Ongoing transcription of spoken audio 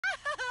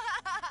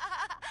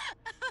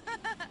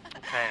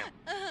Okay.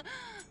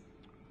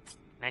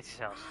 Nancy's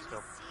house. Let's go.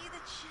 See the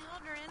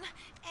children,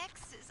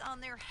 X's on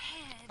their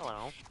head.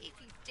 Hello. If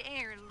you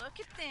dare look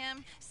at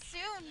them,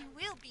 soon you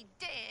will be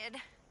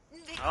dead.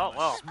 Oh,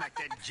 well. Smack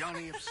that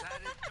Johnny upside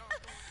it.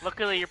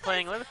 Luckily, you're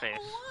playing Leatherface.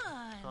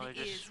 One So you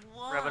just is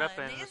one rev it up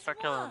and is start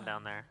killing them one.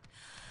 down there.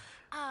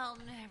 I'll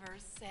never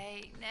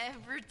say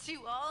never to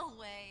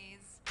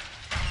always.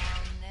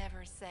 I'll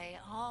never say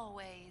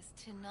always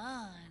to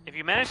none. If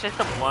you manage to hit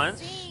them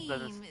once,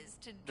 then Seems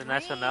to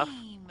that's enough.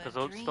 dream a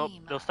Because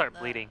dream they'll start of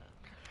bleeding.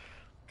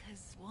 love.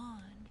 'Cause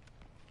one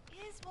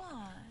is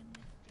one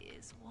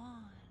is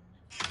one.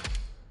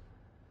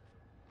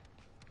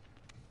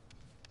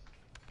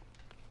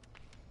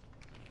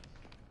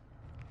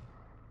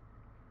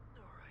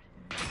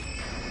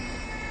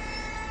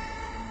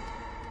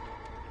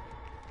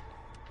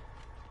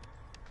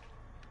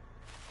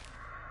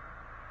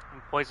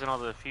 And poison all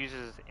the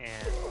fuses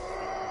and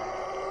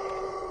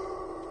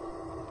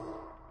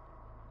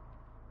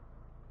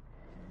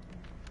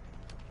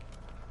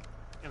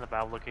in the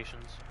valve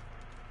locations.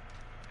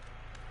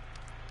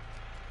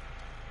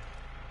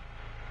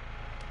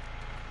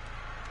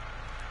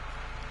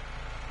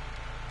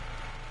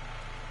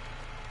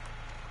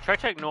 Try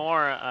to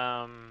ignore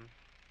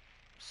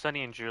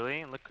Sunny and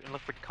Julie and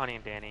look for Connie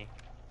and Danny.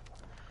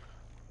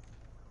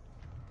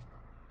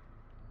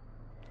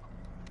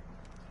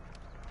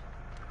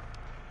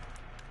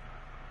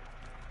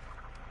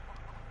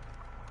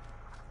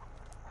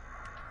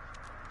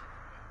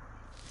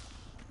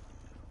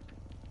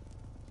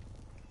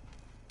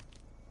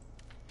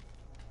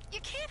 You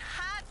can't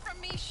hide from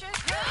me, sugar.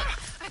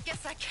 I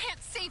guess I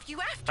can't save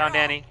you after Found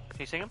all. Danny. Can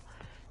you see him?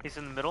 He's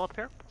in the middle up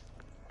here.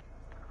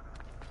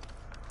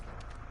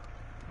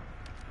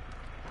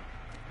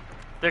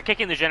 They're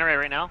kicking the generator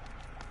right now.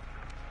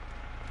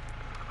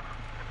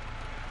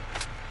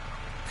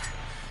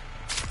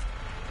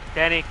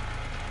 Danny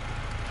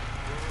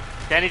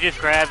just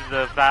grabbed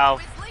the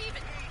valve. Always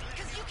leaving,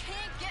 'cause you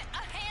can't get a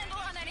handle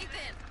on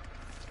anything.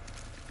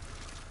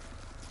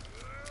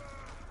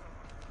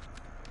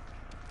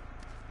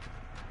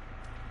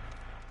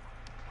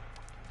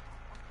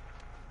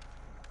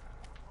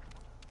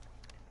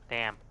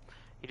 Damn.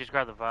 He just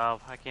grabbed the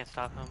valve. I can't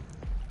stop him.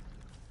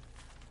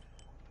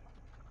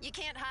 You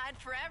can't hide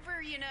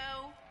forever, you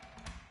know.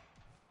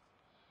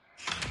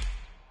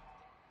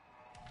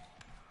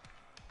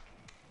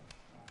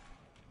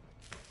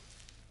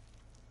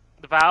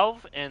 The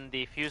valve and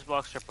the fuse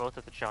box are both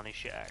at the Johnny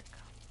Shack.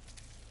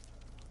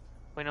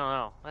 Wait,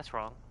 no, that's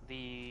wrong.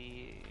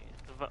 The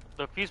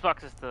fuse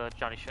box is the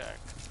Johnny Shack.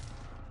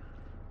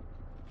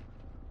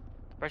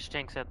 The pressure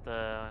tank's at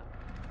the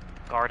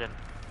garden.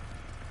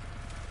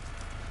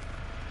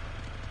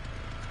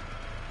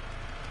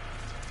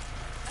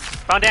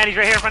 Found Danny's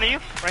right here in front of you.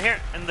 Right here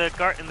in the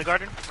garden. Right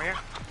here.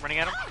 Running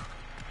at him.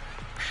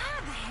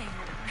 Hi there.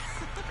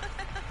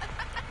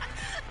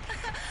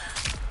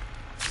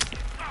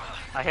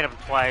 I hit him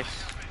twice.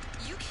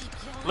 You keep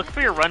yelling Look at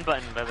for your me. run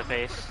button by the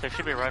base. There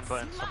should be a run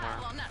button Smile, somewhere.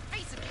 I'm not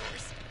facing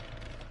yours.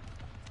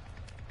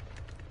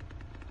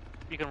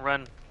 You can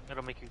run.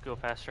 It'll make you go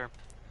faster.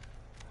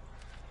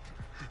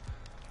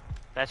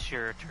 That's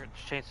your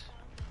chase.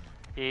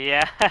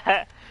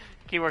 Yeah.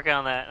 Keep working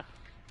on that.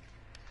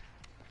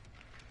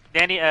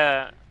 Danny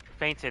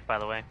fainted, by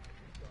the way.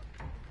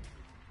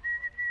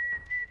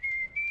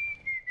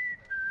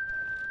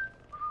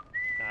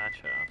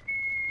 Gotcha.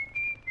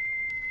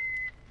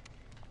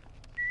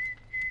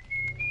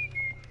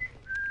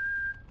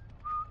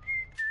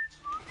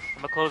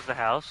 I'm gonna close the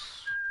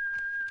house.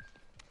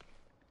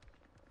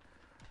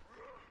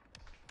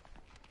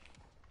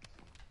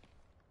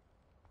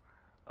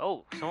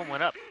 Oh, someone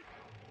went up.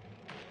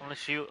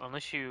 Unless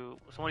you,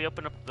 somebody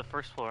opened up the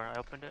first floor. I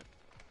opened it.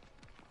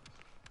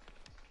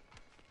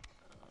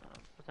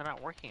 But they're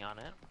not working on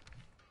it.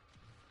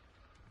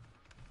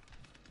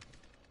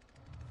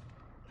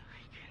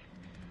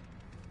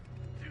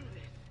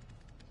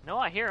 No,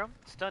 I hear him.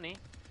 It's Dunny.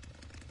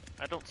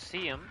 I don't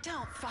see him.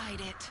 Don't fight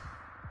it.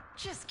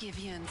 Just give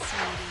in,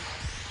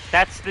 sweetie.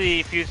 That's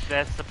the fuse.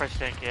 That's the pressure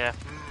tank. Yeah.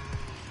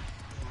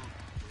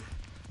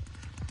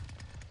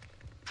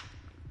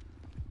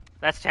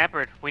 That's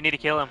tampered. We need to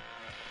kill him.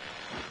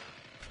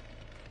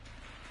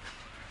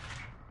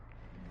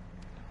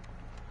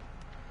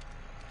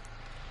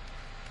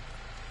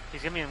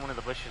 He's gonna be in one of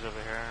the bushes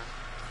over here.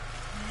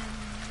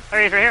 There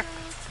he is, right here.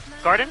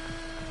 Garden.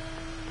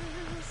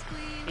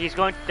 He's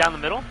going down the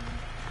middle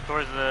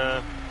towards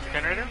the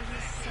generator.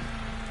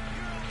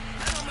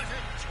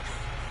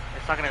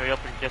 It's not gonna be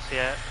open just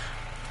yet.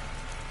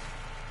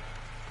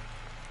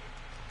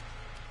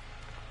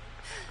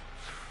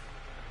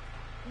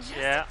 Just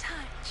Yeah. a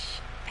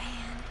touch,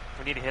 and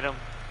We need to hit him.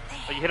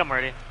 Oh, you hit him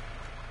already.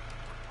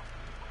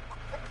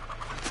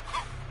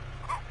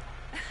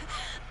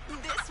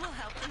 this will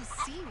help them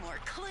see more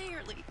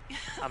clearly.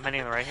 I'm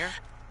hitting him right here.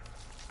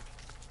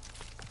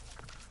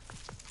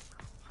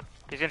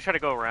 He's gonna try to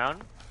go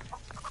around.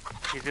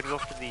 He's gonna go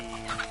for the...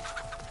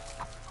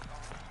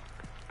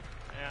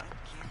 Yeah.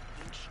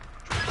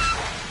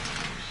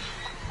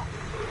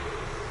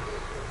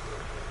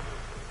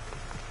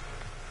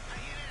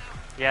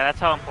 Yeah,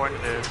 that's how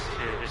important it is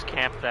to just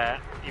camp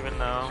that, even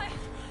though I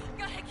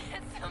gotta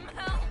get some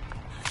help.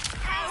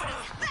 How does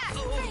that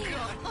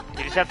feel?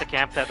 you just have to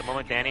camp that the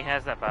moment Danny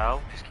has that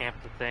valve. Just camp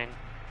the thing.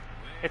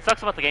 It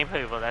sucks about the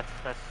gameplay, but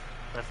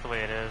that's the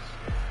way it is.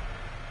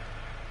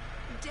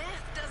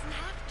 Death doesn't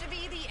have to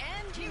be the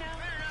end, you know.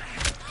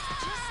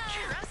 Just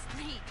trust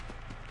me.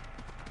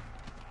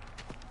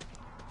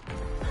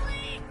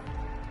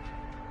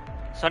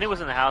 Sonny was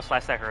in the house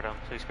last I heard him,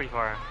 so he's pretty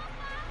far.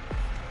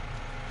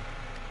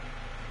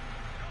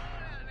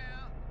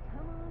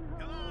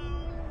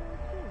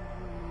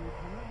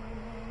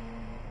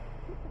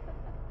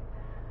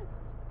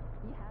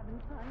 You having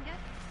fun yet?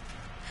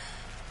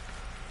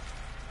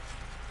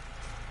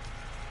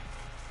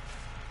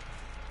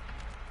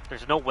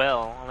 There's no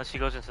well, unless he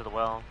goes into the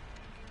well.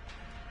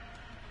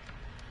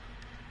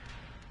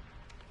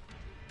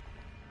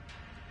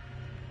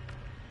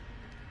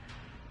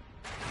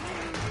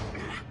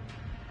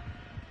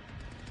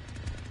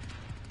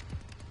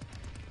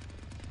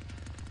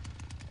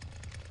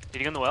 Did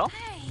he go in the well?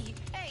 Hey,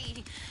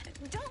 hey,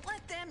 don't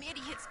let them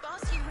idiots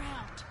boss you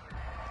around.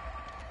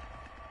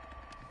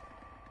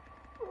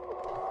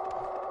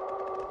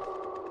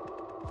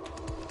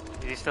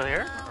 Is he still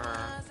here? I Or...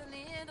 was a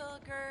little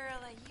girl,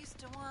 I used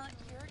to want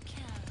your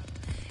cow.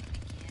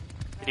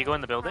 Did he go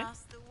in the building?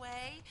 Across the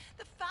way,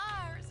 the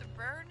fires are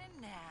burning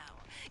now.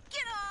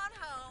 Get on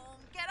home,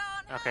 get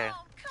on Okay.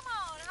 home. Come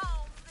on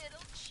home,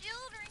 little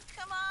children,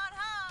 come on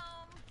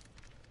home.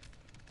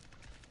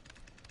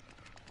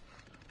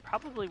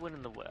 Probably went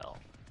in the well.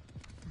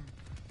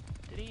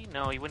 Did he?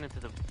 No, he went into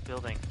the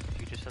building.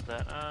 You just said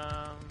that.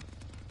 I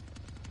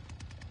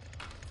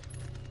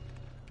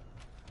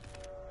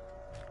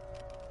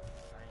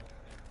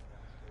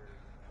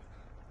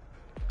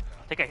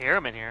think I hear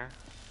him in here.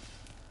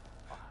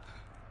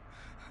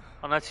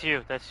 Oh, that's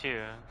you. That's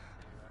you.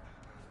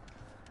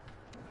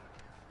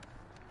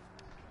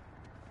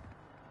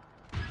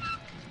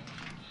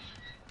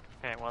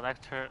 Okay, well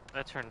that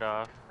turned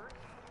off.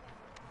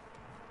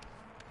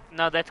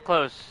 No, that's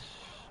close.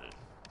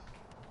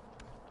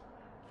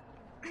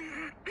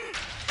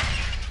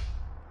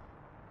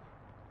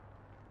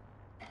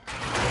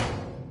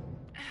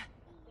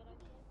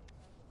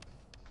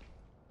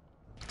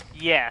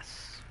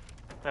 Yes,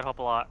 that'd help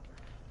a lot.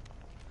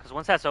 Because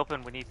once that's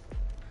open, we need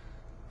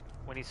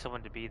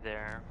someone to be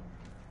there.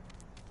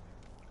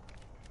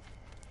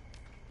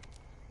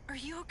 Are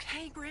you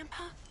okay,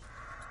 Grandpa?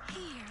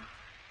 Here.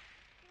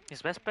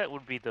 His best bet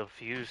would be the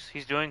fuse.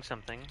 He's doing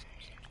something.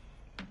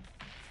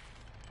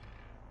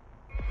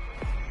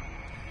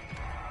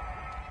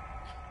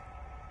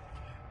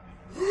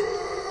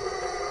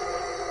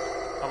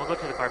 I'm gonna go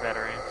to the car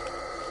battery.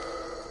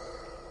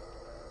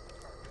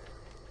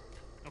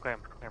 Okay,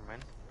 never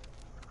mind.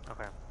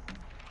 Okay.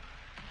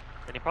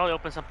 Then he probably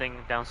opened something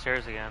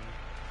downstairs again.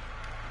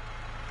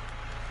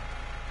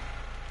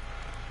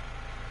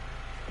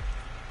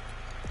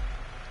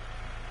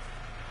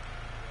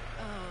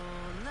 Oh,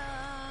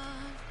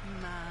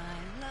 love, my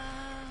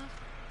love,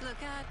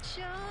 look at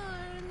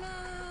your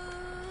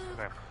love.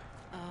 Okay.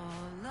 Oh,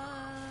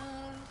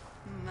 love,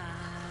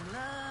 my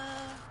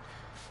love,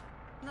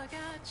 look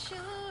at your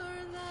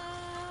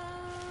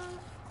love.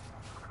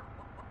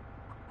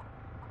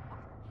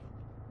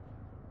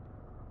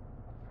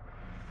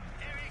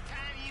 Every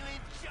time you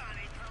and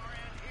Johnny come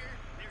around here,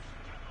 there's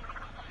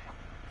trouble.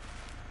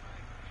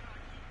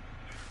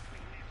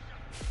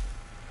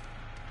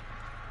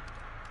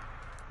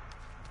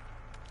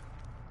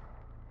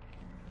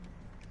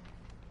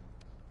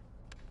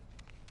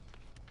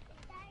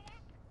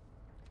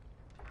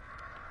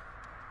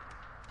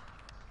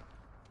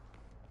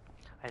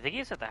 I think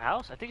he's at the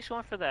house. I think he's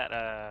going for that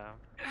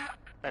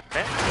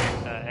vent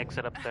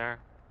exit up there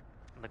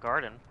in the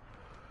garden.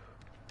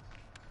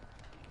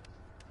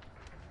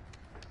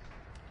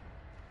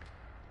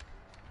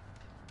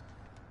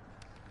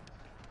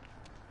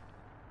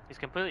 He's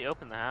completely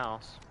opened the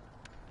house.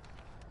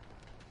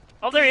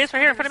 Oh, there he is,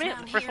 right here in front of me,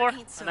 Others first down floor, here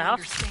ain't so in the house.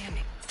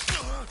 understanding.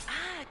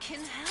 I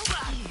can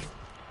help you.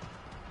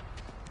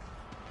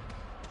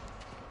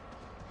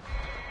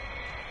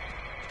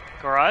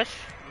 Garage,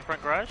 in the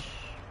front garage.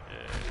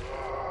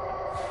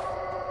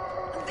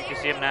 You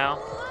see him now?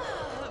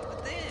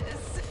 Love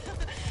this.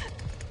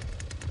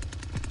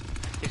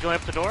 He's going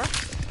up the door.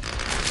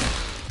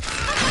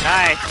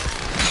 Nice.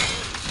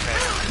 Okay.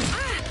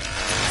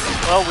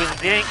 Well, we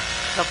didn't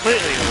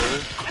completely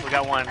lose. We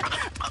got one.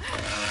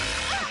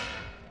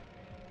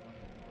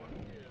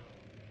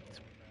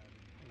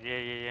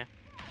 Yeah.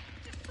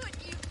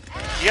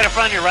 You gotta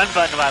find your run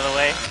button, by the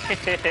way,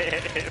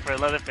 for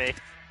Leatherface.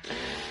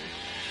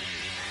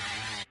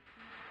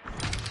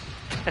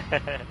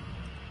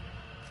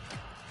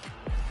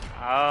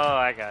 Oh,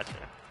 I gotcha.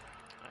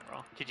 Alright,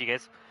 well, GG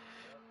guys.